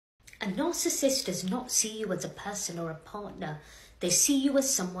narcissist does not see you as a person or a partner. They see you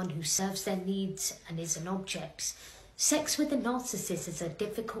as someone who serves their needs and is an object. Sex with a narcissist is a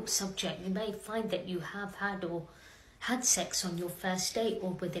difficult subject. You may find that you have had sex on your first date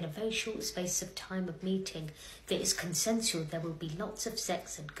or within a very short space of time of meeting. If it is consensual, there will be lots of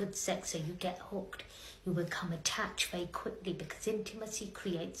sex and good sex, so you get hooked. You will become attached very quickly because intimacy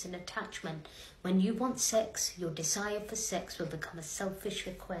creates an attachment. When you want sex, your desire for sex will become a selfish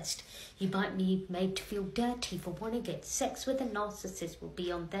request. You might be made to feel dirty for wanting it. Sex with a narcissist will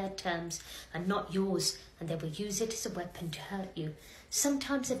be on their terms and not yours, and they will use it as a weapon to hurt you.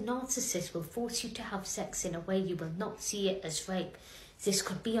 Sometimes a narcissist will force you to have sex in a way you will not see it as rape. This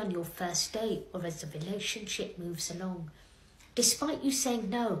could be on your first date or as the relationship moves along. Despite you saying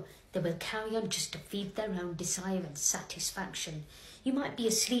no, they will carry on just to feed their own desire and satisfaction. You might be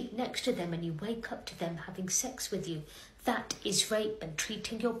asleep next to them and you wake up to them having sex with you. That is rape and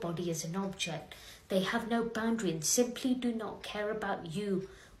treating your body as an object. They have no boundary and simply do not care about you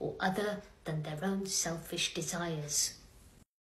or other than their own selfish desires.